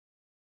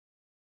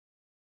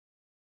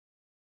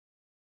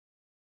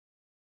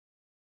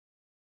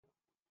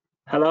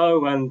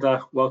Hello and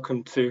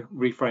welcome to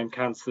Reframe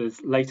Cancer's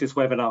latest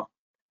webinar.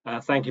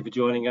 Thank you for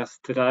joining us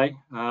today.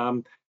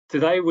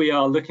 Today we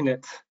are looking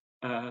at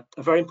a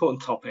very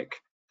important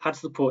topic, how to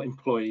support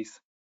employees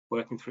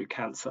working through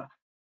cancer.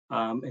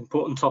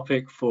 Important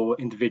topic for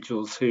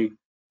individuals who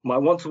might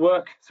want to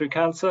work through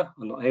cancer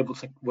or not able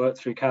to work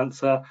through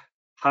cancer,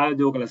 how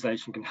the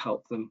organisation can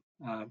help them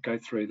go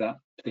through that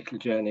particular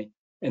journey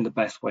in the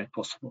best way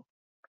possible.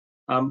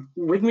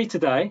 With me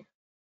today,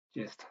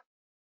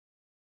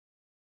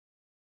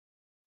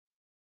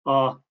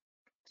 are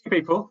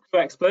two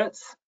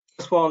experts.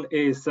 This one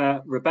is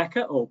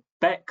Rebecca, or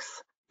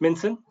Bex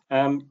Minton,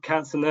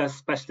 cancer nurse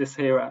specialist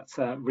here at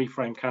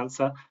Reframe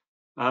Cancer,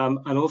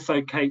 and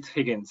also Kate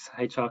Higgins,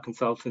 HR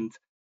consultant,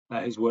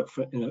 who's worked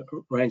in a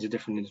range of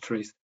different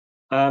industries.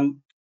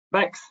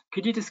 Bex,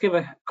 could you just give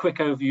a quick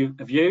overview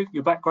of you,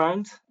 your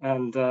background,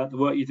 and the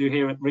work you do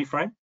here at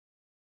Reframe?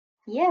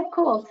 Yeah, of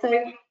course. So,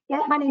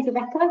 yeah, my name's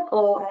Rebecca,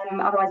 or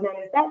otherwise known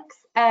as Bex.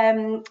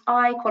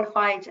 I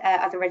qualified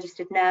as a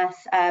registered nurse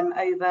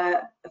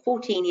over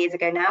 14 years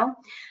ago now,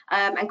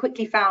 and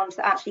quickly found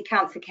that actually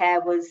cancer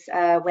care was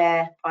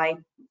where I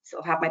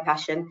sort of had my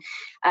passion.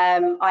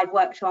 I've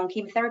worked on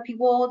chemotherapy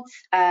wards,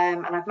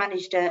 and I've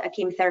managed a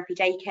chemotherapy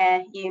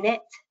daycare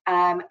unit,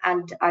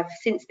 and I've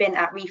since been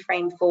at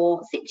Reframe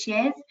for 6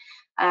 years,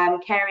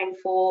 caring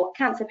for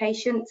cancer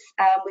patients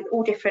with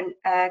all different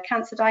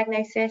cancer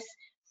diagnosis.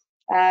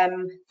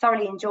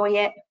 Thoroughly enjoy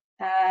it,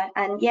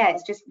 and yeah,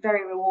 it's just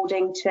very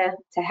rewarding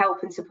to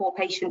help and support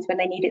patients when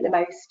they need it the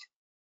most.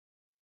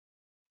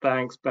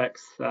 Thanks,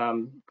 Bex.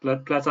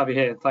 Glad to have you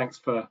here. Thanks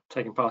for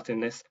taking part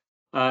in this.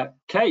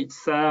 Kate,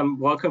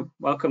 welcome.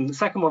 The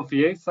second one for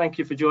you. Thank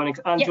you for joining us,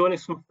 and joining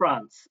us from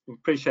France. We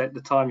appreciate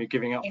the time you're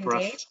giving up for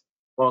us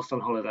whilst on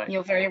holiday.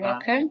 You're very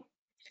welcome.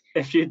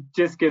 If you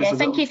just give us a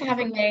thank you for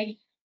having me.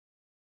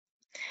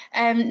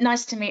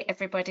 Nice to meet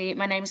everybody.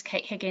 My name is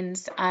Kate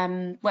Higgins.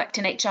 Worked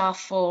in HR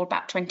for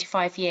about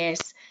 25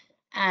 years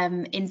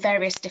in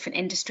various different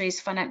industries,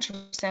 financial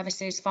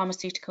services,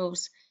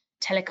 pharmaceuticals,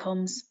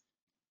 telecoms.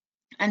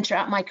 And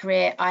throughout my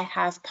career, I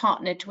have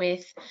partnered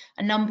with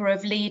a number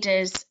of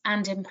leaders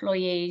and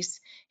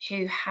employees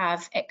who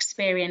have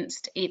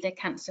experienced either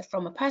cancer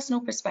from a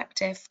personal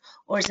perspective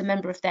or as a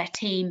member of their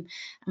team.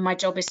 And my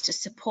job is to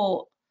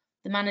support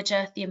the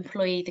manager, the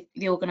employee,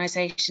 the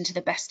organisation to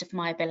the best of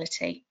my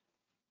ability.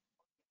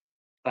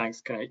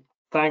 Thanks, Kate.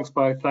 Thanks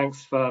both.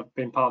 Thanks for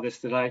being part of this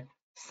today.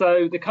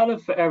 So the kind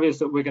of areas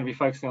that we're going to be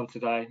focusing on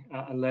today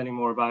and learning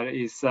more about it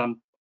is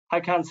how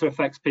cancer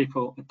affects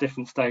people at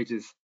different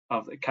stages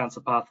of the cancer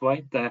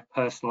pathway, their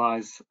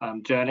personalised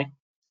journey.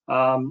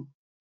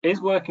 Is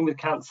working with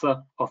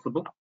cancer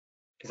possible?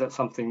 Is that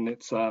something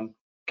that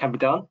can be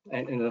done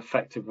in an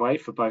effective way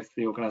for both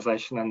the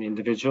organisation and the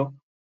individual?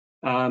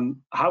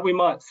 How we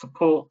might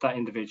support that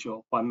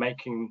individual by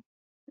making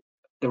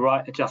the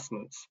right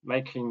adjustments,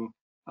 making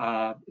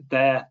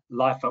their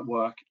life at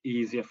work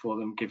easier for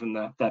them given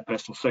their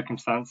personal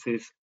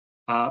circumstances,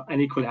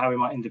 and equally how we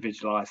might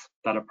individualise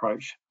that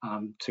approach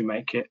to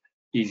make it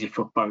easier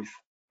for both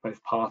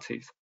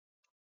parties.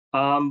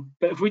 But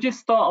if we just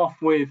start off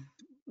with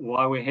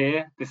why we're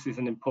here, this is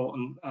an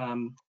important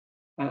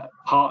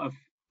part of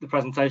the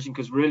presentation,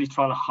 because really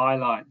trying to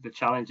highlight the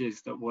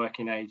challenges that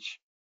working age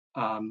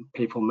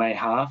people may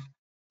have,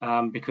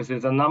 because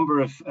there's a number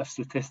of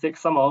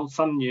statistics, some old,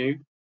 some new,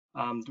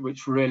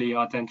 which really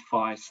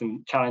identify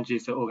some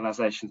challenges that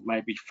organisations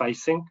may be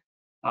facing.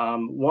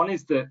 One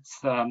is that,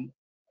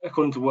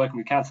 according to Working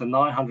with Cancer,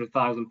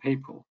 900,000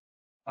 people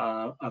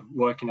of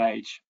working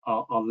age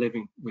are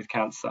living with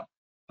cancer,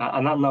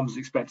 and that number is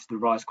expected to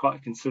rise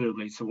quite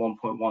considerably to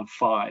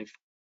 1.15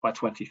 by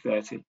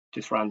 2030,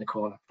 just around the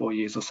corner, 4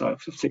 years or so,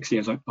 6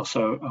 years or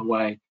so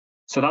away.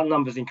 So that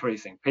number is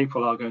increasing.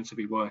 People are going to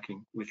be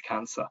working with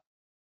cancer.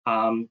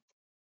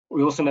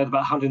 We also know that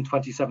about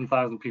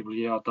 127,000 people a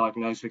year are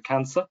diagnosed with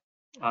cancer.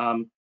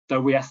 Though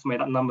we estimate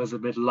that number is a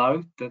bit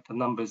low, that the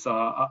numbers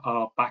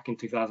are back in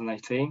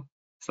 2018,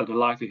 so the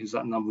likelihood is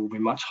that number will be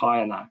much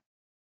higher now.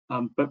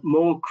 But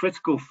more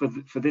critical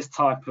for this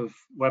type of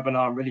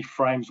webinar, really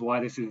frames why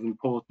this is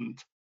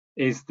important,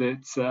 is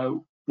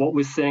that what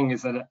we're seeing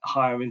is a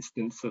higher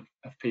incidence of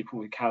people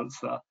with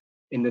cancer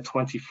in the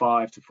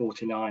 25 to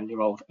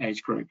 49-year-old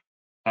age group.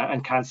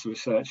 And cancer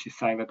research is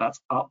saying that that's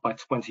up by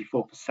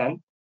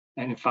 24%.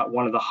 And in fact,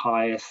 one of the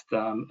highest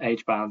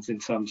age bands in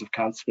terms of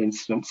cancer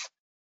incidence.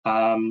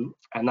 And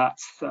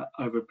that's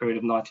over a period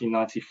of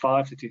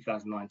 1995 to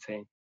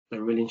 2019.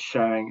 They're really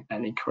showing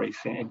an increase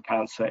in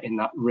cancer in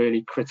that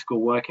really critical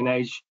working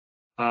age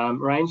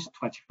range,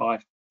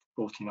 25 to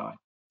 49.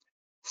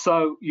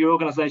 So your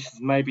organisations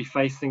may be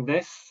facing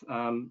this.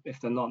 If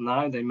they're not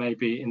now, they may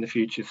be in the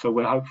future. So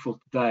we're hopeful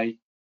today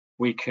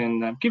we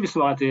can give you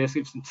some ideas,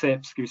 give you some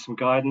tips, give you some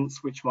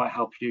guidance, which might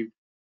help you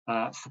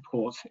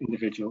support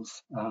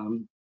individuals.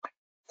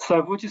 So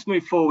if we'll just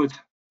move forward to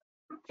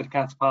the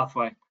cancer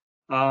pathway.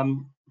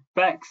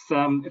 Bex,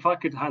 if I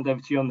could hand over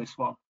to you on this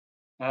one.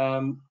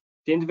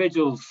 The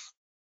individual's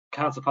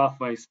cancer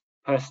pathway is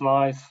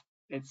personalised,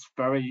 it's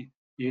very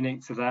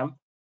unique to them.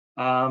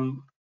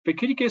 But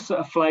could you give us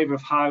a flavour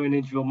of how an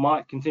individual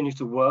might continue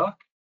to work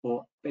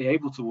or be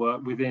able to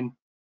work within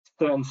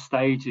certain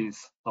stages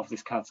of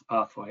this cancer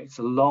pathway? It's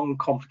a long,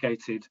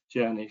 complicated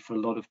journey for a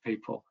lot of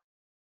people.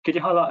 Could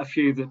you highlight a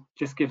few that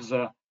just gives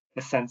a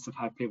sense of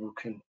how people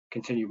can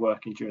continue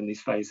working during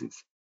these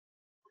phases?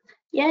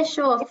 Yeah,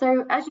 sure.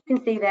 So as you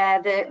can see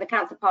there, the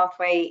cancer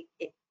pathway,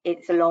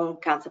 it's a long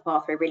cancer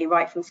pathway, really,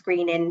 right from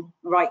screening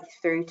right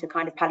through to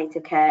kind of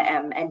palliative care,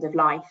 end of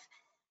life.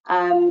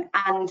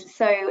 And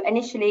so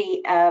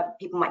initially,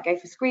 people might go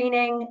for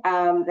screening,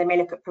 they may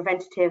look at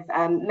preventative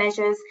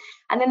measures,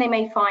 and then they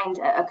may find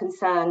a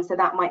concern. So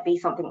that might be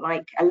something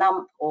like a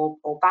lump or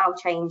bowel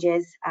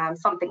changes,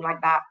 something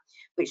like that,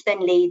 which then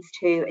leads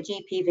to a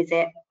GP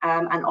visit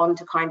and on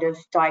to kind of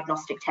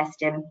diagnostic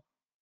testing.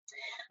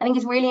 I think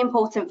it's really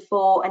important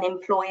for an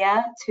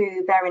employer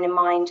to bear in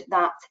mind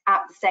that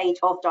at the stage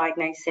of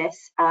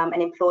diagnosis,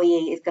 an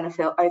employee is going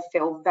to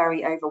feel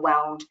very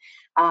overwhelmed,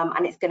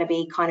 and it's going to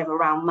be kind of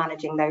around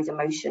managing those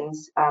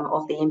emotions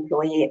of the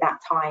employee at that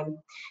time.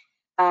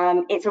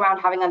 It's around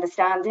having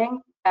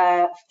understanding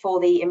for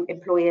the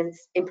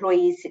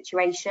employee's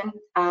situation,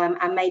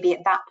 and maybe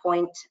at that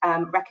point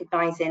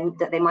recognising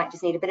that they might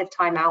just need a bit of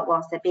time out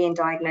whilst they're being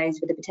diagnosed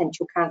with a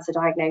potential cancer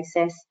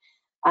diagnosis.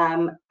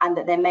 And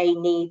that there may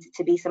need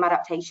to be some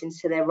adaptations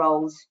to their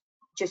roles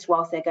just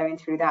whilst they're going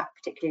through that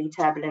particularly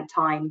turbulent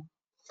time.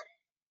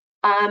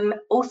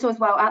 Also as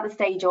well, at the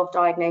stage of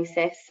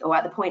diagnosis, or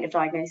at the point of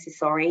diagnosis,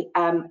 sorry,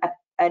 an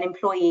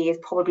employee is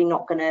probably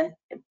not going to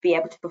be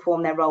able to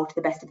perform their role to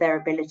the best of their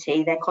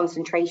ability. Their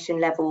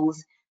concentration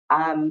levels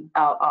are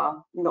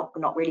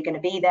not really going to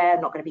be there,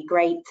 not going to be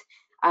great.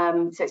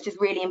 So it's just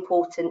really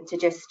important to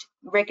just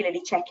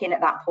regularly check in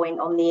at that point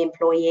on the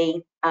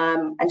employee,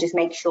 and just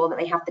make sure that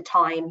they have the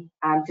time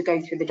to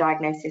go through the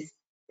diagnosis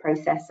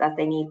process as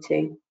they need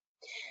to.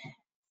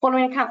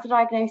 Following a cancer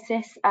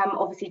diagnosis,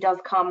 obviously does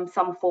come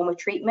some form of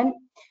treatment.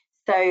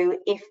 So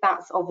if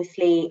that's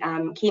obviously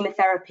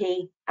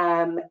chemotherapy,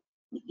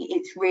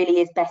 it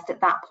really is best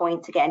at that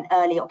point to get an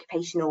early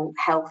occupational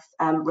health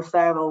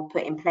referral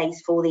put in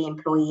place for the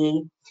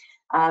employee.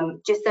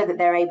 Just so that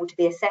they're able to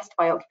be assessed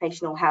by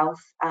occupational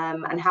health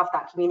and have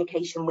that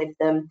communication with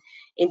them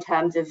in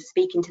terms of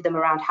speaking to them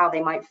around how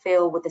they might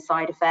feel with the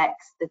side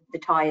effects, the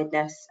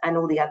tiredness, and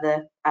all the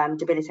other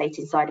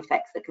debilitating side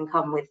effects that can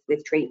come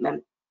with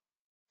treatment.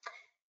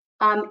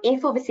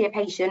 If obviously a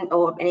patient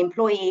or an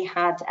employee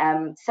had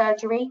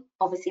surgery,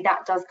 obviously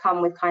that does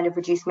come with kind of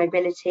reduced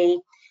mobility,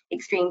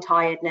 extreme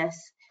tiredness,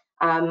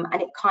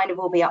 and it kind of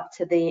will be up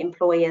to the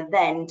employer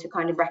then to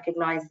kind of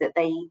recognise that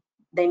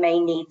they may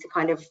need to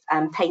kind of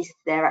pace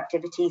their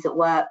activities at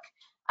work,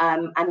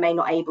 and may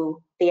not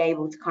be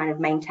able to kind of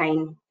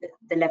maintain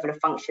the level of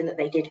function that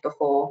they did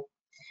before.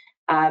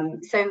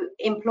 So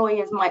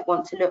employers might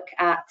want to look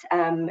at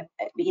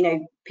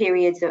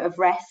periods of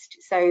rest.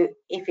 So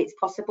if it's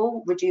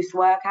possible, reduce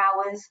work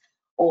hours,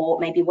 or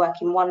maybe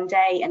working one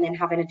day and then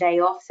having a day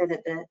off, so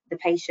that the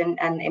patient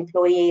and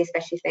employee,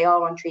 especially if they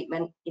are on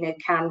treatment,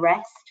 can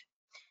rest.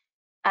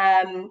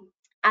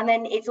 And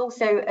then it's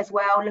also as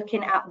well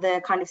looking at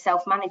the kind of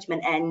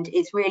self-management end.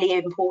 It's really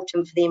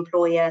important for the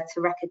employer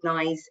to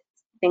recognise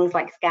things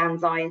like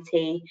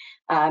scanxiety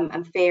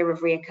and fear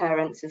of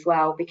reoccurrence as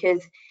well,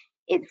 because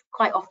it's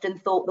quite often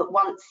thought that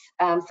once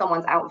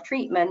someone's out of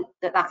treatment,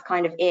 that's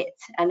kind of it,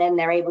 and then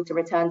they're able to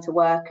return to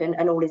work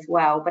and all is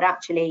well. But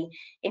actually,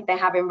 if they're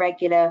having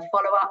regular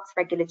follow-ups,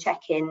 regular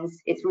check-ins,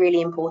 it's really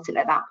important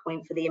at that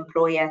point for the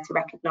employer to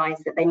recognise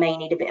that they may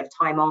need a bit of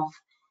time off,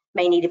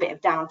 may need a bit of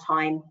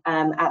downtime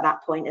at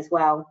that point as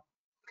well.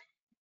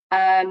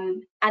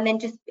 And then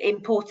just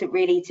important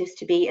really just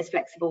to be as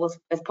flexible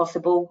as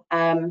possible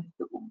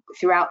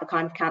throughout the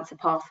kind of cancer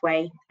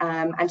pathway,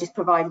 and just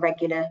provide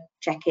regular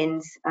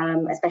check-ins,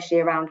 especially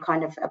around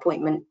kind of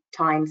appointment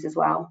times as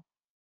well.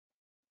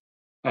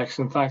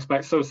 Excellent, thanks,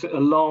 Beck. So it's a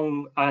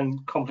long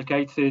and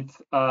complicated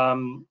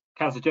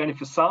cancer journey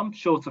for some,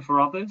 shorter for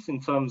others in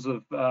terms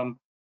of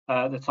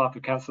the type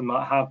of cancer they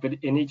might have, but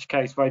in each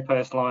case very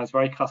personalised,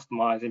 very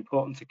customised.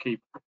 Important to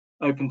keep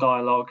open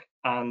dialogue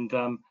and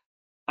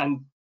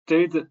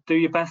do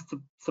your best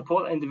to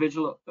support the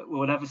individual at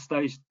whatever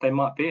stage they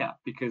might be at,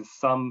 because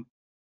some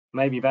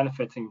may be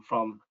benefiting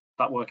from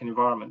that working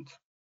environment.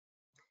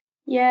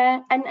 Yeah,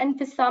 and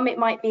for some it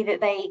might be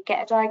that they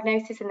get a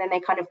diagnosis and then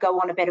they kind of go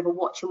on a bit of a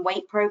watch and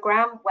wait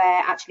program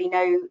where actually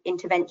no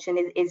intervention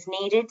is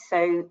needed,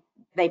 so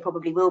they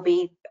probably will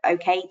be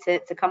okay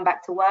to come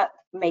back to work,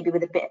 maybe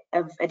with a bit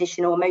of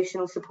additional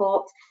emotional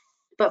support.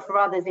 But for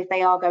others, if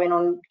they are going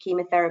on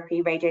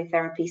chemotherapy,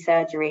 radiotherapy,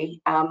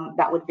 surgery,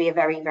 that would be a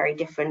very, very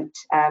different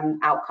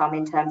outcome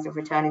in terms of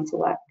returning to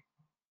work.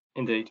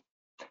 Indeed.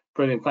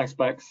 Brilliant. Thanks,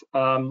 Bex.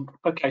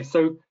 Okay,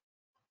 so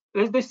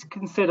let's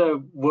consider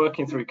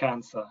working through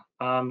cancer.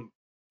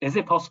 Is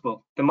it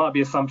possible? There might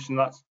be assumption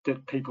that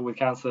people with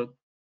cancer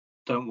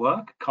don't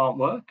work, can't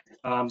work,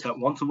 don't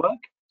want to work.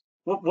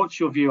 What's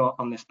your view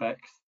on this,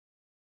 Bex?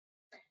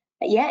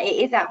 Yeah,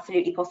 it is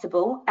absolutely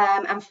possible.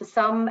 And for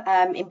some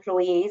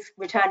employees,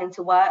 returning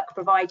to work,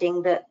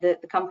 providing that the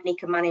company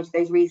can manage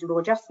those reasonable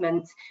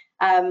adjustments,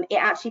 it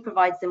actually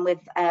provides them with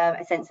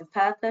a sense of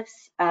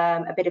purpose,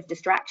 a bit of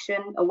distraction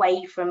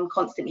away from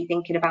constantly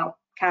thinking about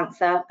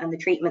cancer and the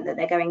treatment that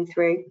they're going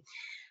through.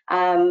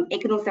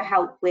 It can also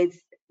help with,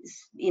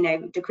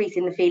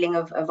 decreasing the feeling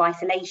of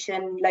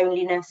isolation,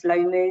 loneliness,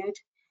 low mood.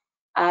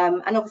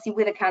 And obviously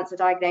with a cancer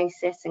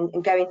diagnosis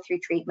and going through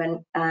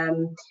treatment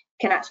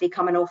can actually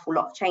come an awful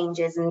lot of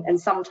changes, and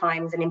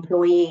sometimes an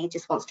employee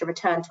just wants to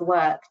return to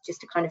work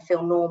just to kind of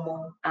feel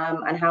normal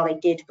and how they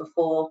did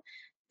before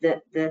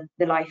the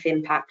life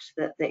impact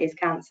that is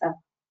cancer.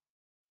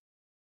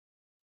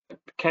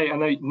 Kate,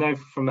 I know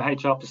from a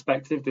HR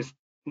perspective this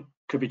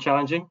could be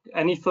challenging.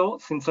 Any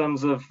thoughts in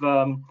terms of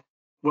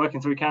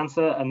working through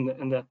cancer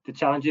and the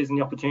challenges and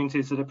the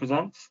opportunities that it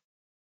presents?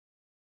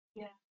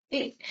 Yeah,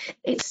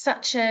 it's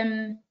such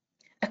a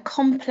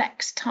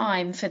complex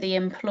time for the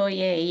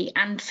employee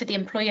and for the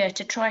employer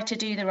to try to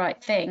do the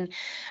right thing.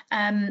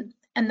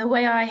 And the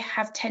way I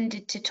have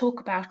tended to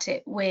talk about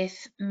it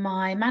with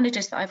my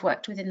managers that I've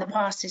worked with in the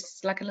past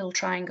is like a little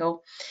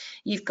triangle.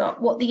 You've got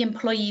what the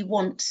employee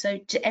wants. So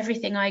to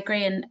everything I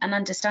agree and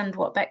understand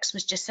what Bex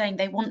was just saying,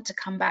 they want to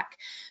come back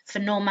for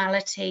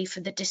normality, for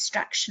the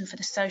distraction, for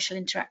the social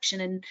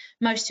interaction. And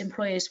most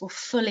employers will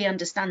fully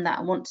understand that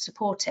and want to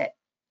support it.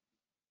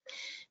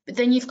 But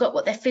then you've got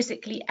what they're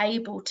physically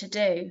able to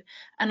do.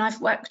 And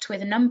I've worked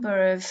with a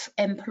number of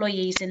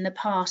employees in the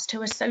past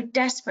who are so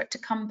desperate to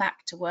come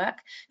back to work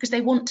because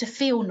they want to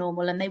feel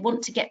normal and they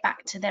want to get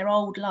back to their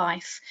old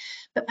life,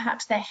 but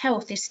perhaps their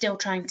health is still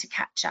trying to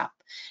catch up.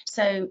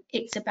 So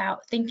it's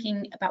about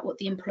thinking about what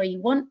the employee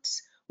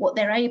wants, what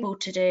they're able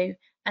to do.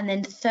 And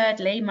then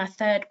thirdly, my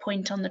third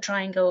point on the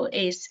triangle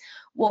is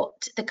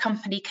what the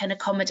company can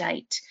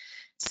accommodate.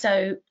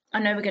 So I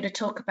know we're going to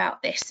talk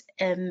about this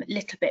a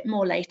little bit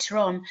more later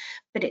on,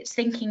 but it's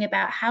thinking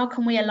about how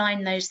can we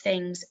align those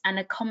things and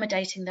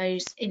accommodating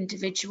those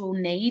individual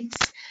needs,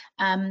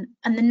 and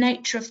the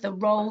nature of the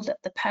role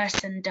that the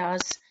person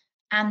does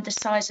and the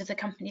size of the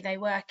company they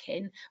work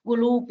in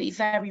will all be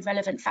very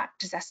relevant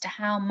factors as to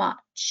how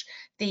much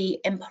the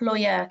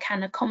employer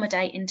can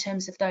accommodate in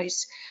terms of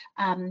those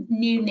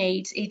new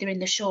needs, either in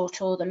the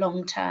short or the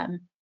long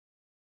term.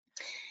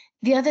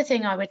 The other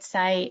thing I would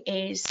say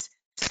is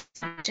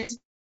just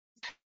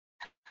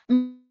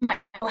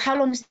how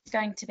long is this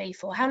going to be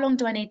for? How long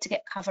do I need to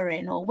get cover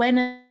in, or when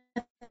are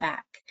they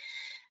back?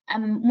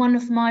 One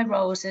of my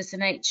roles as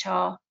an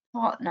HR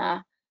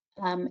partner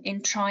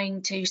in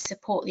trying to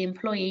support the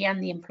employee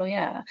and the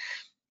employer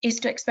is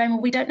to explain, well,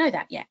 we don't know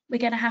that yet. We're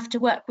going to have to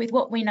work with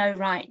what we know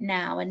right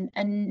now and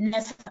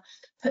never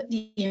put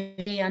the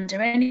employee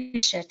under any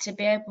pressure to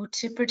be able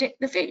to predict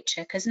the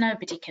future, because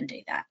nobody can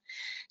do that.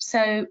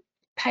 So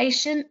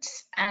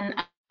patience and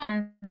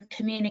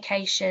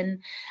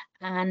communication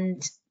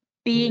and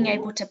being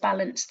able to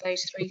balance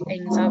those three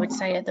things, I would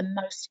say, are the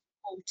most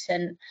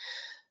important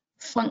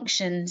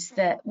functions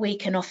that we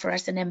can offer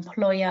as an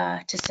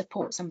employer to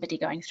support somebody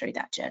going through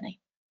that journey.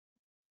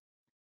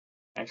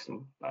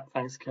 Excellent.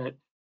 Thanks, Kate.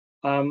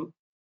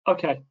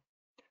 Okay,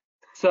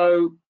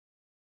 so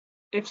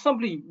if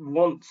somebody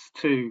wants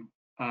to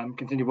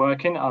continue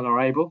working and are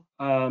able,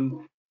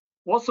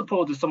 what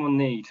support does someone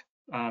need,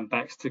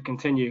 Bex, to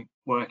continue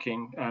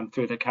working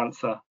through their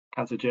cancer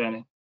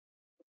journey?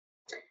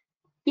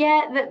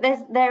 Yeah,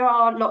 there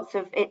are lots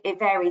of, it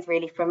varies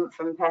really from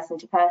person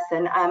to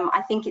person.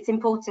 I think it's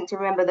important to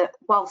remember that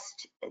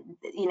whilst,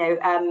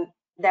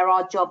 there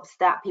are jobs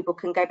that people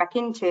can go back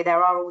into,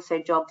 there are also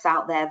jobs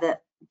out there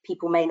that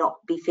people may not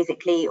be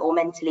physically or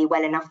mentally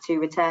well enough to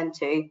return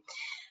to.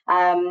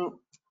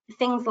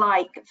 Things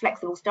like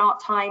flexible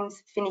start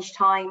times, finish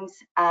times,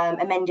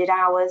 amended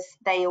hours,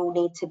 they all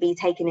need to be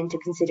taken into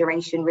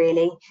consideration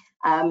really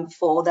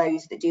for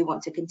those that do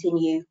want to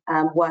continue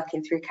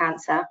working through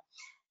cancer.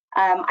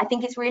 I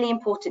think it's really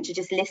important to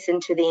just listen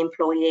to the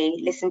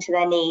employee, listen to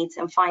their needs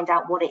and find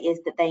out what it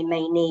is that they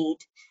may need.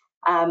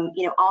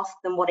 Ask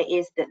them what it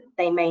is that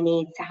they may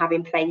need to have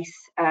in place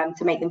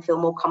to make them feel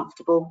more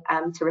comfortable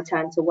to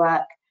return to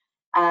work.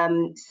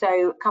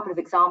 So a couple of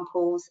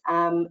examples,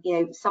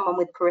 someone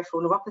with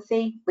peripheral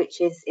neuropathy, which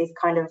is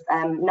kind of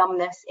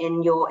numbness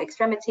in your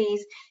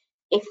extremities.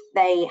 If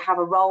they have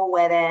a role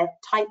where they're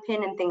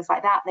typing and things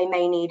like that, they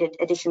may need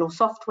additional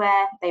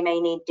software, they may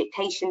need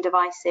dictation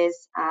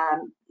devices,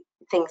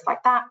 things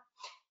like that.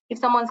 If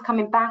someone's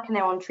coming back and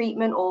they're on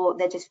treatment or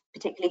they're just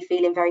particularly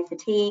feeling very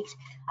fatigued,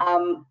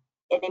 an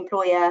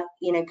employer,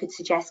 could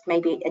suggest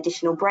maybe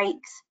additional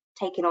breaks,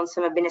 taking on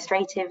some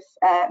administrative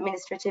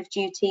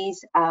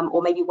duties,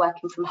 or maybe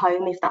working from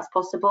home if that's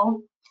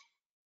possible.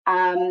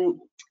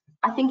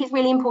 I think it's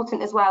really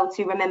important as well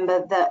to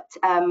remember that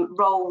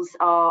roles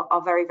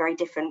are very, very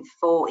different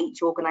for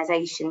each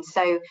organisation.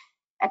 So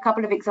a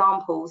couple of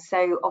examples.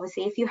 So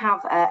obviously if you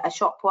have a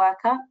shop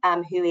worker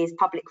who is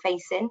public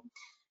facing,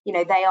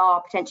 they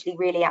are potentially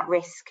really at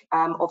risk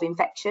of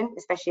infection,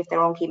 especially if they're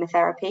on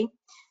chemotherapy.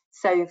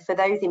 So for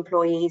those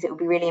employees, it would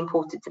be really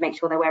important to make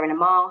sure they're wearing a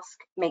mask,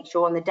 make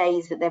sure on the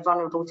days that they're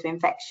vulnerable to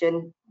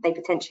infection, they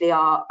potentially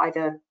are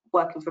either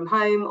working from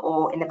home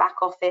or in the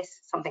back office,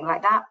 something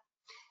like that.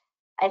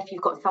 If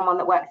you've got someone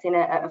that works in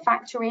a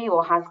factory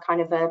or has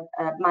kind of a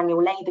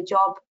manual labour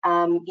job,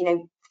 you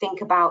know,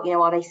 think about, you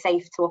know, are they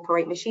safe to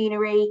operate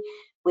machinery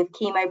with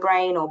chemo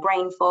brain or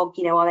brain fog?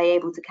 You know, are they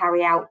able to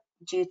carry out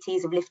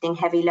duties of lifting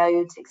heavy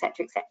loads,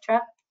 etc.,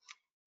 etc.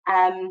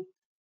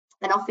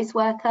 An office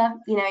worker,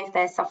 you know, if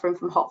they're suffering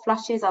from hot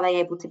flushes, are they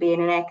able to be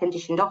in an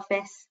air-conditioned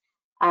office?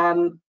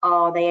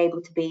 Are they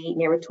able to be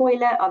near a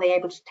toilet? Are they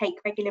able to take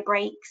regular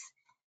breaks?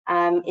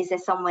 Is there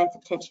somewhere to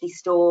potentially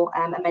store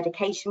a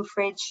medication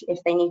fridge if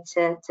they need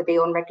to be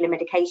on regular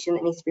medication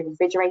that needs to be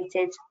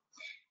refrigerated?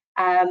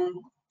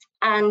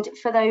 And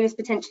for those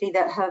potentially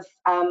that have,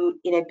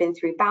 you know, been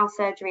through bowel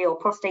surgery or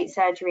prostate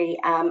surgery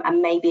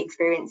and may be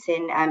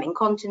experiencing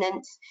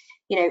incontinence,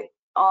 you know,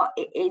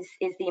 is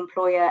the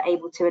employer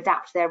able to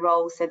adapt their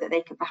role so that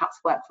they can perhaps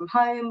work from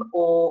home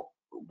or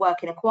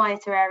work in a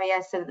quieter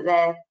area so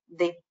that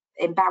the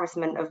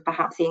embarrassment of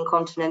perhaps the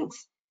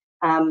incontinence,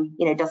 you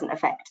know, doesn't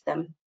affect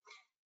them.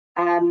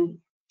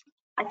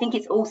 I think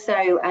it's also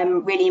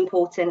really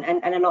important,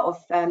 and a lot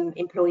of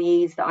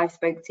employees that I've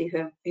spoke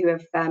to who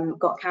have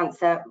got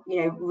cancer,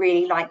 you know,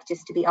 really like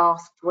just to be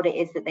asked what it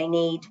is that they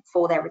need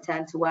for their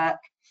return to work.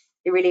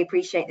 They really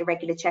appreciate the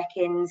regular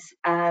check-ins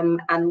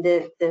and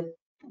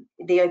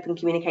the open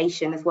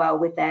communication as well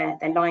with their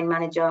line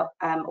manager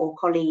or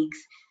colleagues.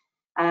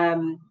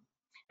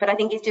 But I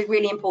think it's just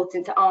really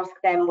important to ask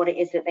them what it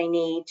is that they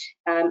need,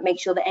 make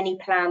sure that any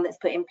plan that's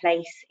put in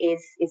place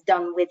is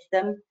done with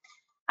them,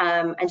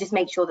 and just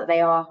make sure that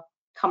they are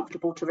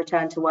comfortable to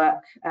return to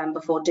work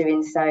before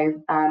doing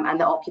so, and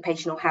that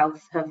occupational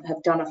health have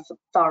done a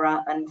thorough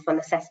and full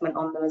assessment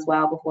on them as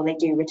well before they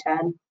do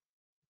return.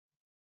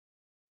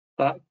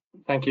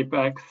 Thank you,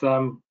 Bex.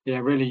 Yeah,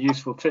 really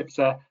useful tips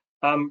there.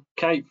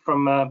 Kate,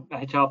 from a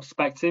HR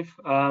perspective,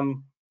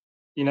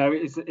 you know,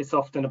 it's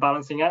often a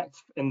balancing act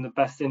in the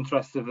best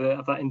interest of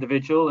that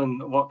individual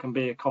and what can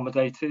be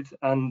accommodated.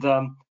 And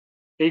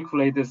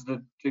equally, there's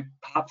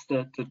perhaps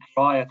the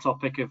drier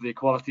topic of the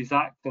Equalities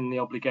Act and the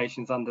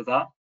obligations under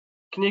that.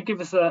 Can you give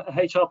us a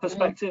HR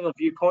perspective, a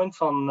viewpoint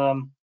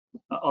on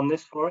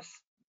this for us?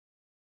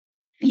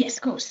 Yes,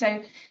 of course.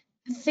 So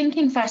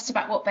thinking first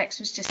about what Bex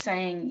was just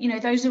saying, you know,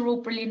 those are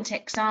all brilliant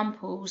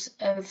examples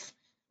of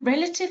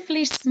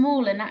relatively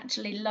small and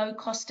actually low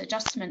cost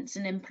adjustments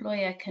an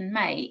employer can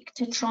make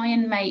to try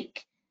and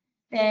make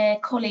their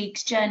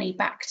colleagues' journey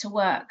back to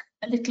work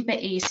a little bit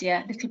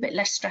easier, a little bit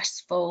less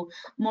stressful,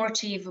 more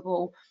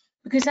achievable,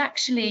 because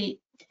actually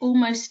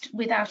almost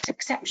without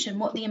exception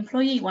what the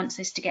employee wants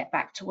is to get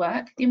back to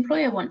work, the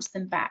employer wants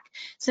them back.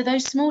 So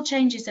those small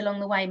changes along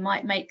the way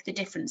might make the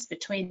difference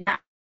between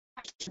that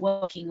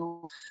working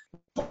or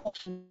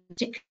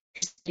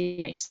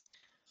particularly.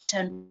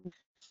 So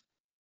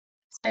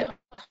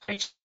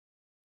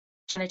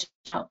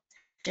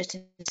just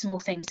small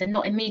things and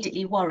not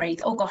immediately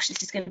worried, oh gosh,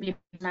 this is going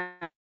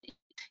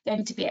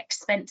to be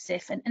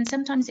expensive, and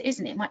sometimes it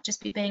isn't. It might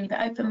just be being a bit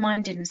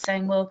open-minded and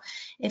saying, well,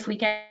 if we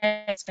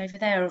get over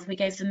there, or if we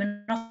gave them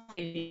enough,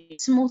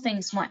 small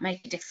things might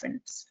make a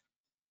difference.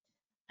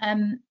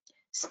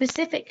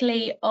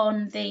 Specifically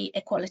on the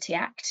Equality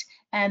Act,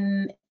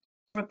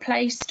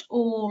 replaced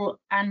all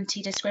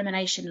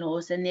anti-discrimination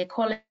laws, and the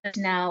Equality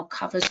now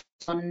covers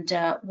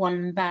under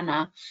one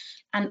banner,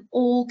 and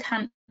all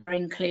cancer are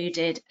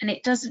included. And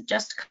it doesn't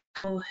just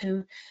cover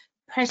who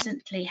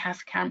presently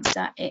have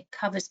cancer, it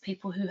covers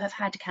people who have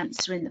had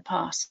cancer in the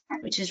past,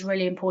 which is a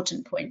really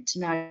important point to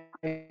know.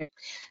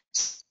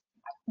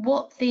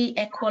 What the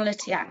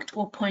Equality Act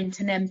will point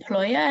an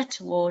employer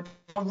toward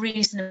are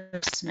reasonable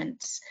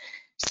adjustments.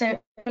 So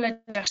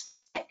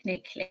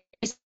technically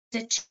is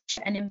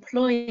an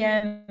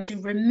employer to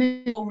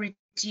remove or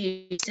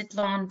reduce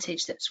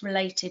advantage that's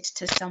related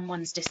to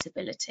someone's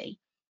disability.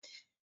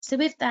 So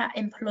if that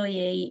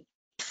employee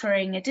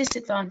offering a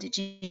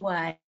disadvantaged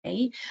way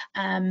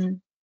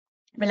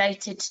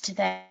related to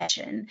their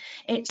action,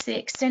 it's the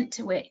extent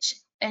to which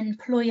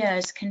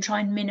employers can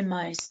try and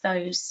minimise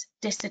those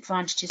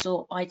disadvantages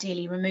or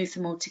ideally remove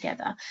them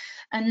altogether.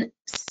 And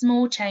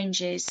small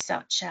changes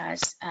such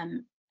as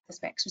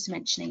Bex was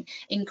mentioning,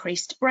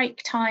 increased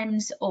break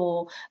times,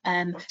 or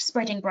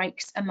spreading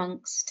breaks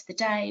amongst the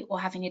day, or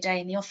having a day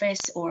in the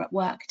office or at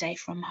work, day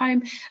from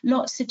home,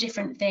 lots of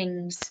different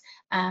things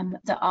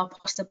that are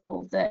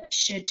possible that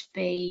should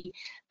be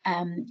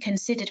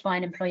considered by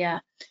an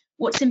employer.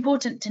 What's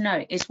important to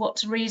note is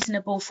what's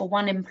reasonable for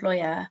one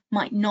employer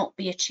might not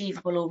be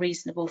achievable or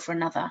reasonable for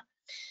another.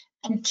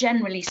 And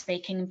generally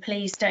speaking,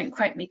 please don't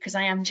quote me because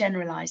I am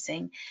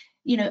generalising,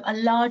 you know, a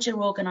larger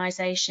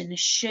organisation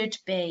should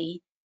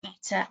be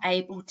better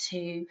able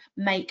to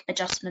make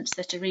adjustments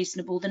that are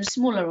reasonable than a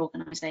smaller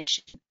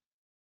organisation.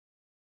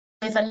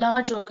 If a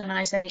large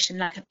organisation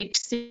like a big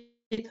super,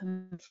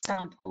 for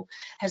example,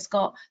 has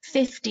got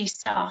 50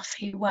 staff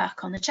who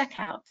work on the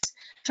checkouts,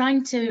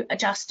 trying to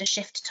adjust a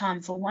shift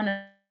time for one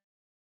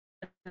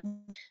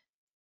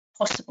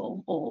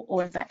possible,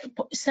 or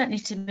certainly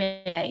to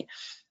mitigate.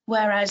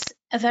 Whereas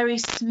a very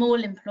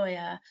small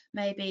employer,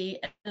 maybe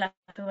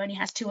who only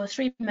has 2 or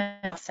 3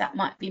 members, that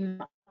might be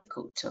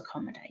difficult to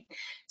accommodate.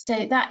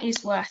 So that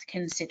is worth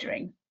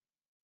considering.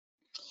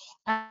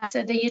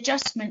 So the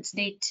adjustments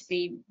need to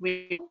be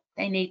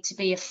they need to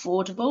be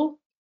affordable.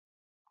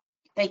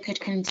 They could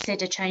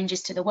consider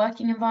changes to the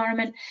working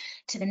environment,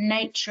 to the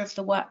nature of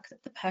the work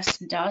that the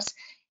person does.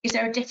 Is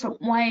there a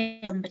different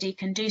way somebody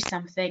can do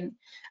something?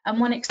 And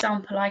one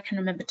example I can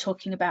remember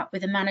talking about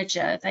with a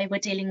manager, they were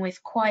dealing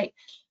with quite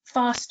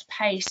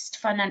fast-paced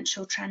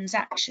financial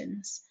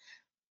transactions.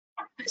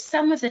 But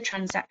some of the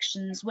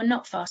transactions were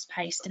not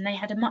fast-paced and they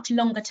had a much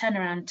longer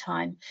turnaround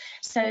time.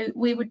 So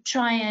we would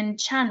try and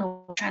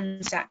channel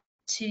transact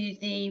to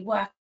the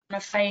work on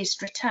a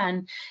phased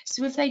return.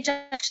 So if they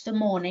judged the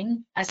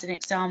morning, as an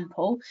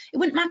example, it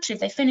wouldn't matter if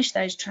they finished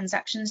those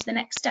transactions the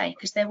next day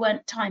because they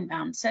weren't time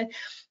bound. So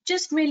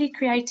just really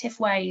creative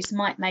ways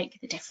might make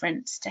the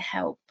difference to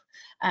help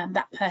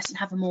that person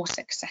have a more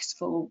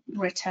successful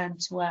return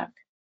to work.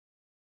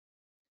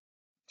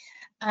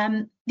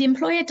 The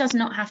employer does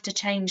not have to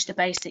change the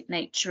basic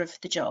nature of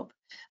the job.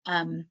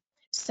 An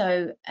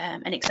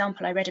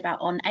example I read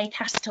about on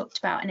ACAS talked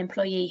about an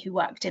employee who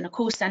worked in a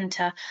call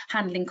centre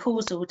handling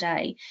calls all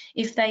day.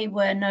 If they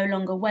were no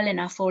longer well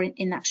enough, or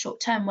in that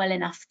short term well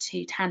enough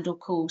to handle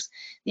calls,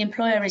 the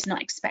employer is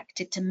not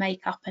expected to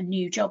make up a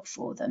new job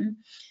for them.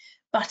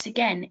 But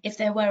again, if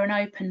there were an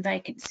open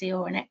vacancy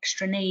or an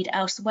extra need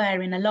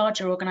elsewhere in a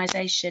larger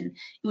organisation,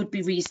 it would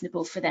be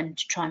reasonable for them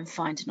to try and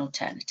find an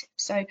alternative.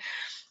 So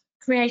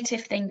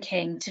creative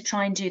thinking to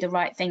try and do the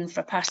right thing for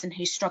a person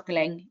who's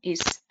struggling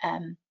is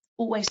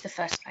always the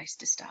first place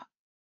to start.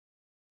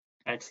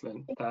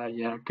 Excellent.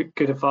 Yeah,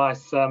 good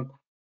advice.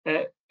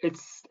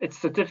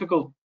 It's a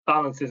difficult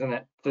balance, isn't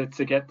it,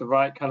 to get the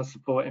right kind of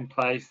support in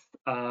place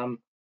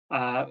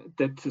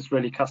that is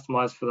really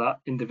customised for that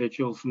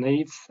individual's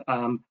needs,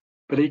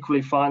 but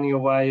equally finding a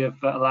way of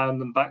allowing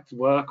them back to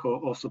work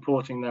or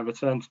supporting their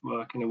return to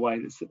work in a way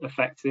that's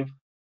effective.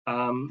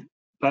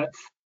 But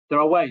there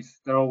are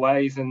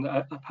ways, and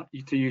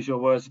to use your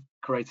words,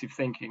 creative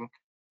thinking.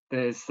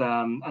 There's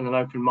and an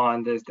open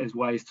mind. There's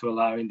ways to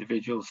allow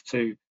individuals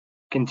to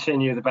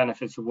continue the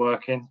benefits of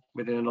working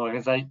within an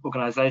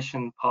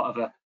organisation, part of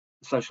a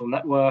social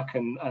network,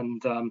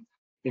 and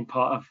being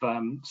part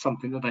of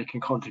something that they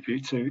can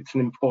contribute to. It's an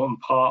important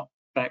part,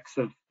 Bex,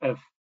 of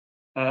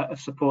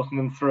supporting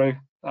them through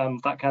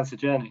that cancer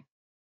journey.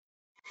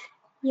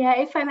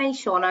 Yeah, if I may,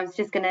 Sean, I was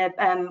just going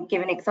to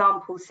give an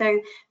example. So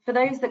for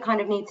those that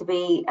kind of need to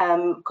be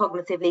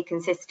cognitively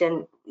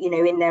consistent,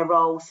 in their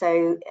role,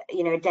 so,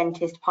 a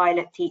dentist,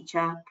 pilot,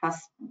 teacher,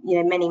 plus,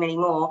 many, many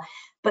more,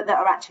 but that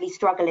are actually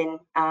struggling,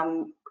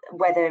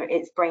 whether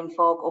it's brain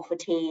fog or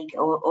fatigue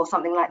or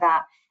something like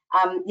that,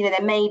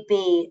 there may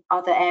be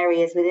other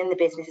areas within the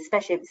business,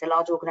 especially if it's a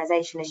large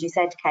organisation, as you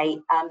said, Kate,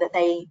 that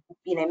they,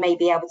 may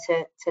be able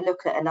to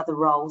look at another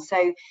role.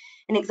 So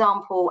an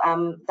example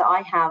that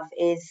I have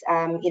is,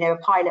 a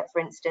pilot, for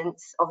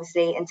instance,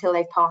 obviously until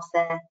they've passed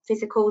their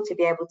physical to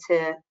be able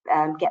to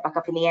get back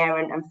up in the air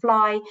and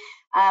fly,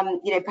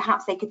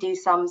 perhaps they could do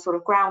some sort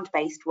of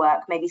ground-based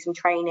work, maybe some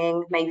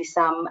training, maybe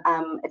some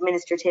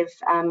administrative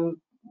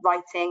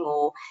writing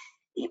or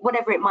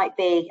whatever it might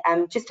be,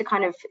 just to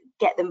kind of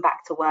get them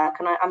back to work.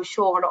 And I'm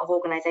sure a lot of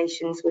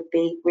organisations would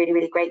be really,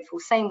 really grateful.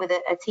 Same with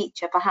a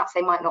teacher. Perhaps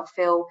they might not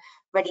feel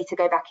ready to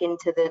go back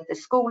into the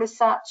school as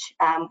such,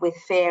 with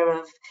fear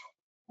of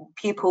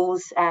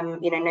pupils,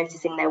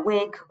 noticing their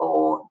wig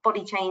or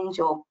body change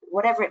or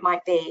whatever it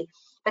might be.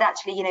 But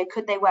actually,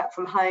 could they work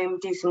from home,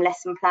 do some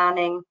lesson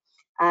planning,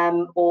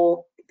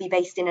 or be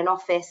based in an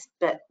office,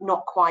 but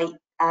not quite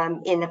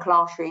in a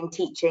classroom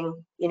teaching,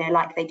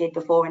 like they did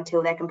before,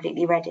 until they're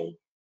completely ready.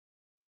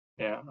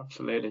 Yeah,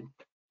 absolutely.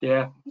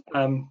 Yeah,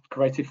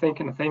 creative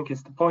thinking, I think,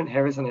 is the point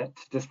here, isn't it?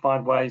 To just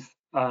find ways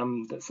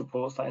that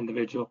supports that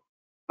individual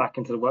back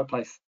into the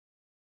workplace.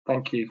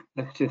 Thank you.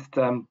 Let's just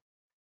touch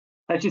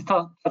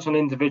on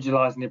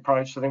individualising the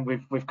approach. I think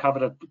we've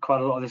covered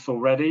quite a lot of this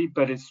already,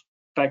 but it's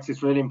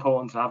really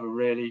important to have a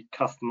really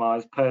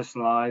customised,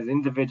 personalised,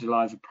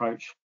 individualised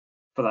approach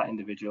for that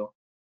individual.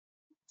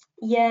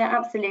 Yeah,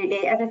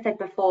 absolutely. As I said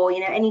before,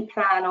 any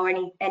plan or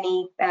any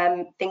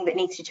thing that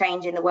needs to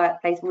change in the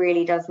workplace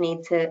really does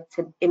need to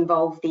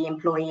involve the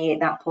employee at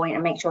that point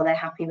and make sure they're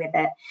happy with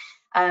it.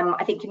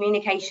 I think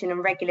communication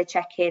and regular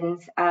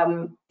check-ins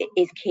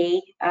is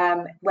key,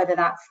 whether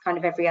that's kind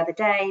of every other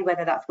day,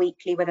 whether that's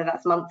weekly, whether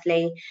that's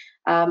monthly,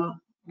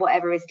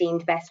 whatever is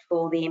deemed best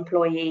for the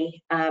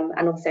employee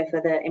and also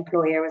for the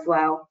employer as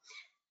well.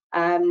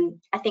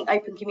 I think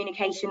open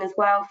communication as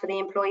well for the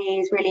employee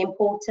is really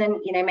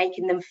important,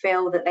 making them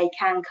feel that they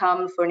can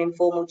come for an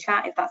informal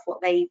chat if that's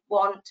what they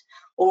want,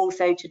 or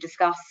also to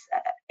discuss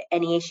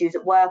any issues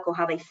at work or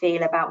how they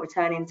feel about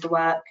returning to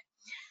work.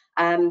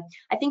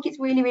 I think it's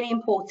really, really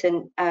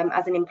important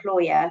as an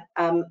employer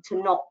to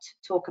not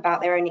talk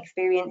about their own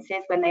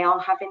experiences when they are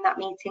having that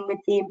meeting with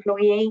the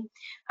employee,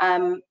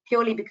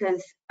 purely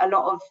because a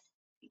lot of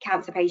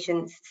cancer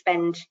patients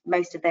spend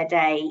most of their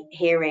day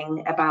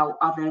hearing about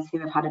others who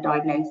have had a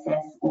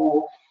diagnosis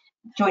or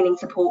joining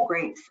support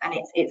groups, and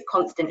it's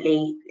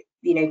constantly,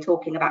 you know,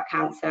 talking about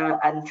cancer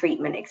and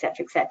treatment,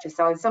 etc., etc.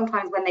 So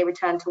sometimes when they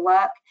return to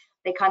work,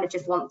 they kind of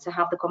just want to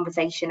have the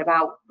conversation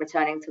about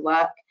returning to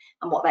work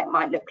and what that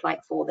might look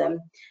like for them.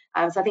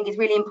 So I think it's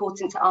really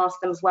important to ask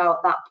them as well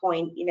at that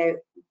point, you know,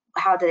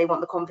 how do they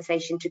want the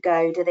conversation to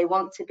go? Do they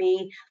want to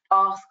be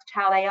asked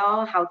how they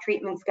are, how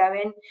treatment's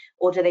going,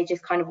 or do they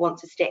just kind of want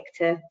to stick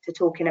to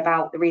talking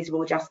about the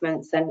reasonable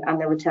adjustments and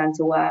the return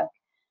to work?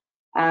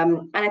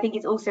 And I think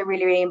it's also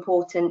really, really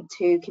important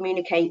to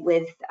communicate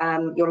with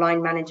your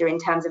line manager in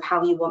terms of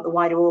how you want the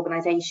wider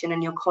organisation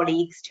and your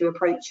colleagues to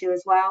approach you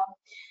as well.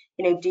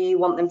 You know, do you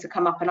want them to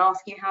come up and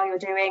ask you how you're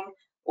doing,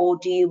 or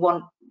do you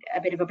want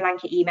a bit of a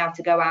blanket email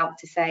to go out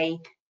to say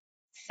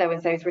so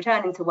and so is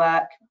returning to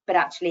work, but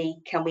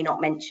actually can we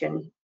not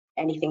mention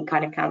anything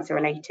kind of cancer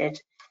related?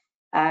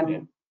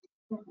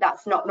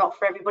 That's not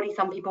for everybody.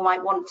 Some people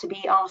might want to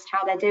be asked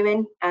how they're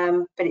doing,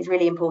 but it's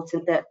really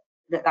important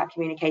that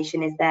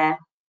communication is there.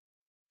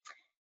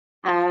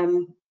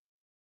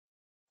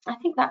 I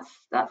think that's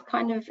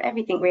kind of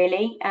everything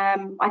really.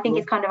 I think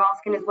it's kind of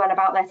asking as well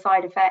about their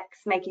side effects,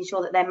 making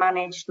sure that they're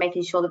managed,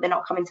 making sure that they're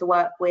not coming to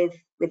work with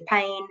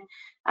pain,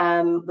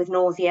 with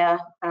nausea,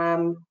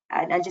 and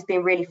just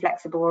being really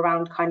flexible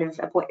around kind of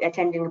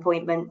attending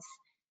appointments,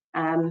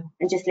 and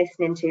just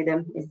listening to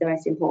them is the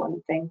most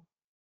important thing.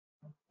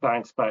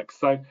 Thanks, Bex.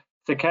 So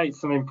Kate,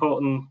 some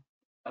important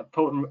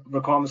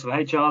requirements of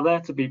HR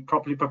there to be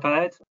properly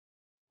prepared.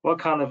 What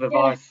kind of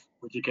advice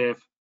would you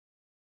give?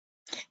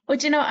 Well,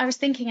 do you know what I was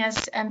thinking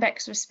as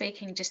Bex was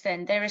speaking just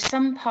then? There are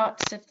some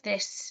parts of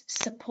this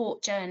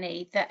support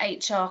journey that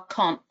HR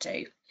can't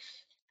do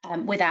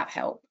without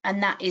help,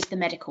 and that is the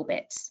medical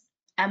bits.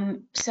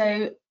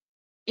 So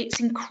it's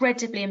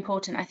incredibly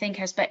important, I think,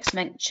 as Bex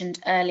mentioned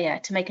earlier,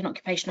 to make an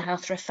occupational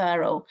health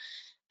referral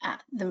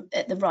at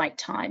the right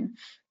time.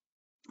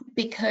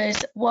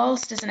 Because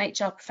whilst as an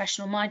HR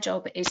professional, my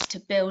job is to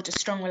build a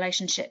strong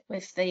relationship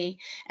with the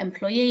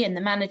employee and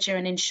the manager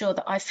and ensure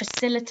that I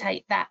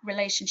facilitate that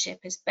relationship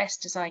as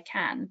best as I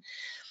can,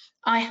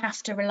 I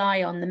have to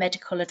rely on the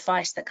medical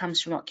advice that comes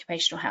from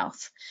occupational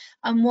health.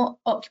 And what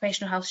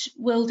occupational health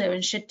will do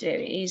and should do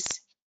is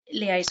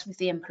liaise with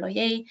the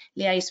employee,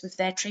 liaise with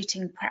their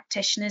treating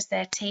practitioners,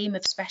 their team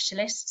of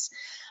specialists,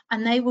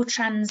 and they will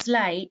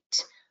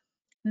translate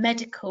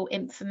medical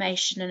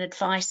information and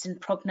advice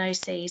and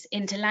prognoses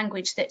into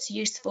language that's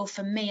useful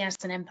for me as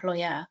an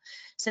employer.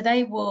 So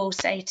they will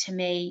say to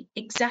me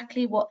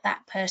exactly what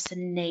that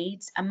person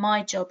needs, and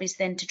my job is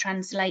then to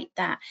translate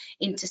that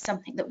into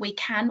something that we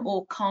can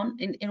or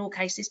can't in all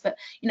cases, but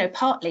you know,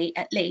 partly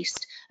at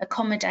least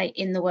accommodate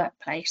in the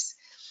workplace.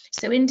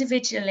 So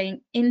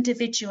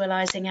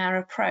individualizing our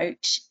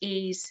approach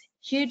is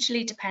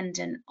hugely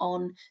dependent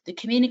on the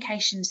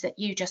communications that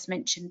you just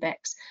mentioned,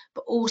 Bex,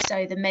 but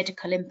also the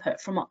medical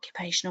input from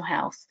occupational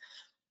health.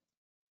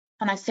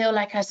 And I feel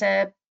like as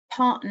a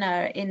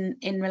partner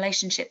in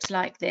relationships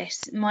like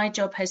this, my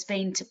job has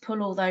been to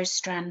pull all those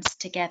strands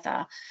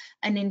together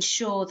and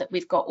ensure that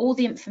we've got all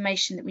the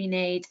information that we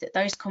need, that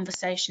those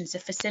conversations are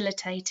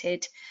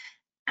facilitated,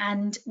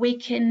 and we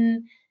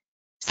can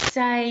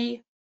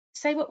say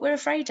what we're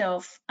afraid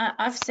of.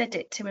 I've said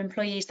it to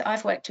employees that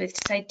I've worked with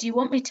to say, do you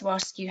want me to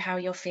ask you how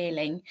you're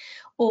feeling,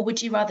 or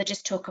would you rather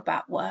just talk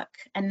about work?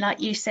 And like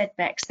you said,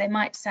 Bex, they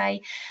might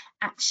say,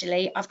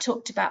 actually, I've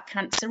talked about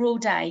cancer all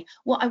day.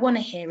 What I want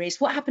to hear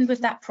is what happened with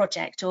that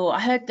project, or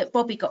I heard that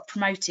Bobby got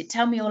promoted.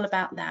 Tell me all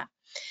about that.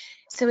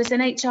 So as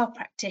an HR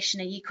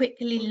practitioner, you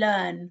quickly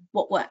learn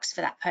what works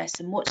for that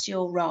person. What's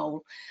your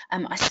role?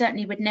 I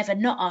certainly would never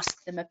not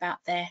ask them about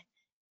their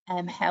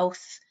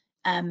health,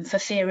 for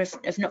fear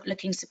of not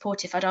looking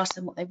supportive. I'd ask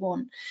them what they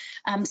want.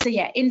 So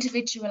yeah,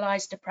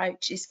 individualized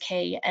approach is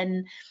key,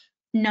 and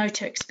no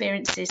two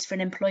experiences for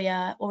an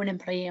employer or an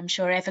employee, I'm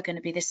sure, are ever going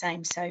to be the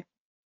same. So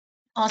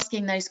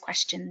asking those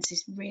questions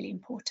is really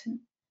important.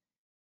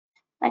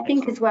 I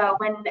think as well,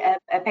 when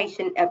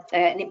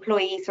an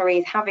employee,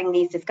 is having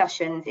these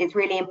discussions, it's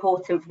really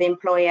important for the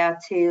employer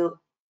to,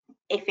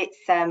 if it's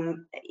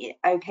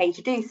okay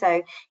to do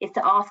so, is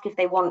to ask if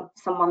they want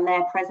someone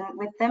there present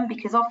with them,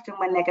 because often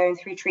when they're going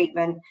through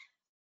treatment,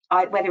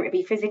 whether it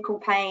be physical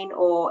pain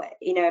or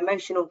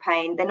emotional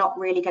pain, they're not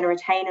really going to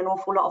retain an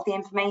awful lot of the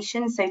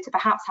information. So to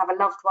perhaps have a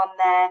loved one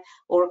there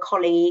or a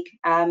colleague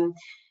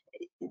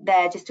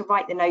there just to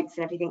write the notes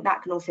and everything,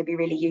 that can also be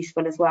really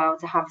useful as well,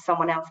 to have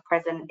someone else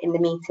present in the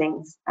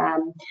meetings,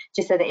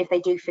 just so that if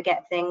they do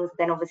forget things,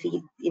 then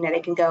obviously they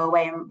can go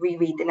away and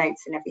reread the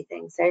notes and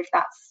everything. So if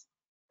that's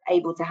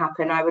able to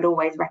happen, I would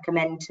always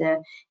recommend to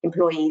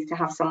employees to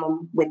have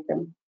someone with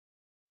them.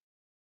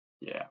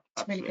 Yeah,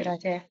 it's a really good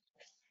idea.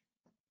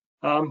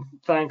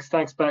 Thanks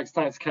Bex,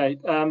 thanks Kate.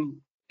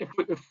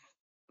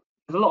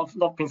 There's a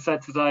lot been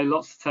said today,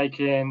 lots to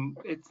take in.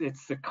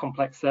 It's a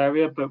complex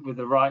area, but with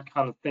the right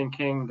kind of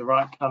thinking, the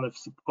right kind of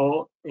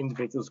support,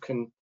 individuals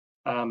can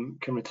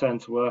return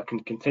to work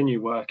and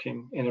continue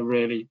working in a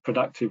really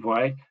productive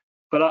way.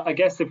 But I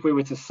guess if we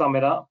were to sum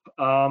it up,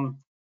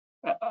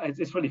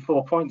 it's really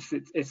 4 points.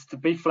 It's to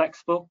be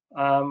flexible.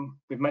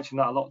 We've mentioned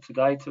that a lot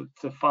today,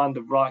 to find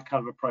the right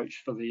kind of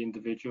approach for the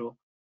individual.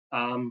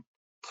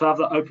 To have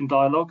that open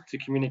dialogue, to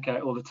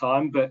communicate all the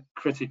time, but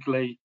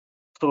critically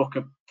talk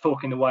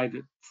in a way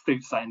that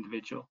suits that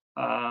individual,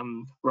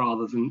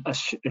 rather than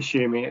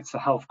assuming it's a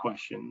health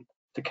question.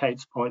 To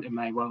Kate's point, it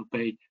may well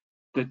be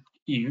that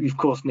you of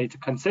course need to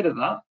consider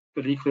that,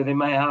 but equally they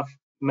may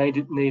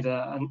need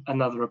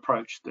another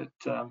approach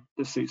that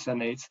suits their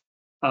needs.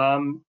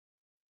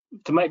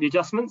 To make the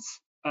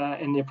adjustments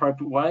in the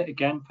appropriate way,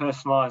 again,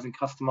 personalised and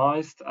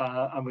customised,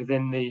 and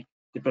within the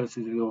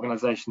abilities of the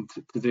organisation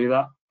to do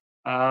that.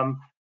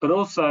 But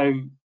also,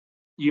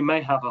 you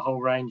may have a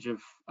whole range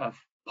of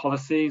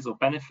policies or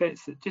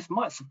benefits that just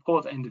might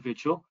support the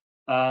individual.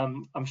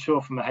 I'm sure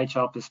from a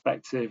HR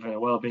perspective and a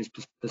wellbeing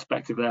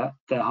perspective, they're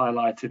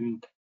highlighted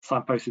and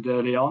signposted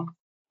early on.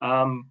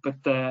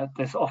 But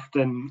there's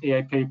often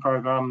EAP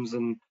programs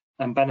and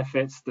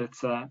benefits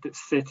that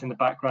sit in the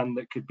background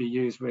that could be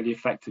used really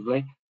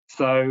effectively.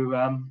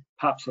 So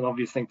perhaps an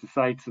obvious thing to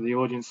say to the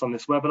audience on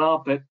this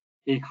webinar, but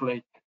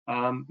equally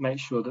make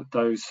sure that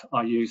those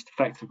are used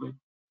effectively.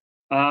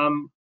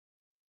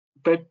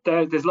 But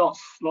there's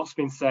lots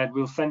been said.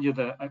 We'll send you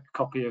a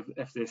copy of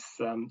this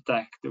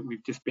deck that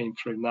we've just been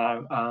through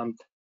now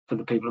for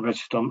the people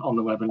registered on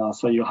the webinar,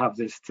 so you'll have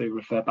this to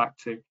refer back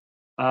to.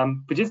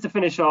 But just to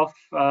finish off,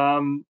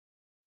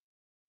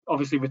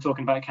 obviously we're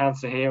talking about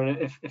cancer here, and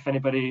if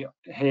anybody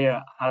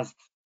here has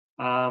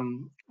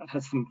some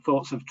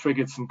thoughts have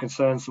triggered some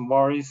concerns, some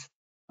worries,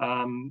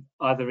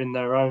 either in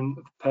their own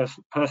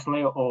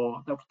personally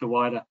or the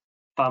wider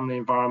family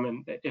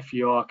environment, if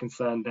you are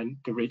concerned, then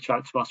to reach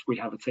out to us. We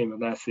have a team of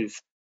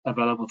nurses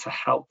available to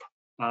help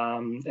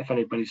if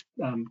anybody's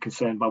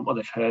concerned by what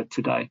they've heard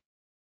today.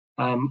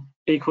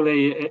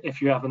 Equally,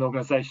 if you have an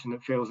organisation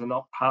that feels they're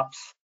not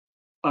perhaps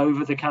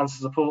over the cancer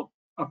support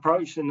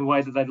approach in the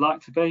way that they'd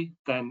like to be,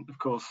 then of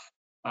course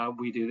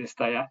we do this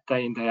day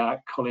in, day out.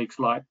 Colleagues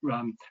like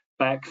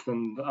Bex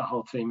and a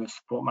whole team of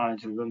support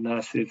managers and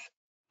nurses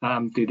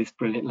do this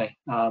brilliantly.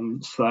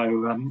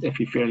 So if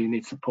you feel you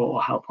need support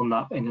or help on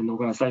that in an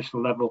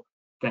organisational level,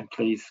 then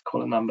please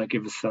call a number,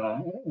 give us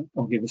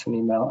an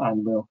email,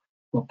 and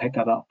we'll pick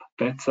that up.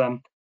 But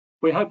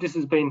we hope this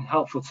has been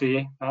helpful to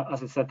you.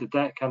 As I said, the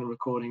deck and the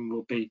recording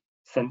will be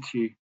sent to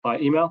you by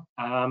email.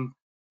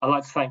 I'd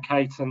like to thank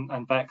Kate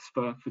and Bex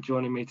for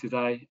joining me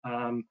today.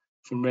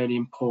 Some really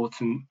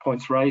important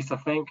points raised, I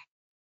think,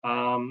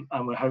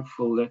 and we're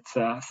hopeful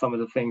that some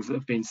of the things that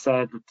have been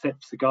said, the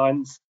tips, the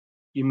guidance,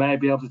 you may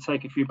be able to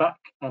take a few back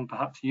and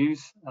perhaps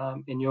use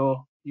in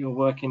your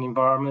working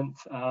environment,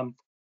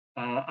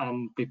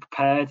 and be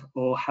prepared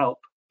or help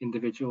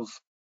individuals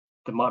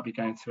that might be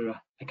going through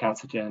a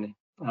cancer journey.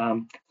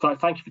 So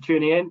thank you for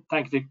tuning in.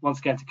 Thank you once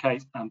again to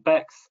Kate and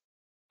Bex.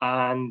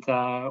 And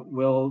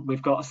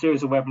we've got a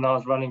series of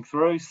webinars running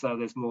through, so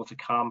there's more to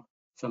come.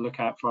 So look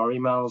out for our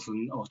emails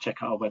or check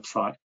out our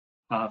website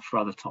for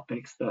other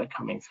topics that are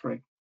coming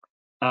through.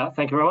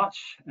 Thank you very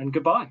much, and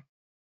goodbye.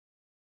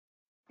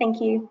 Thank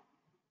you.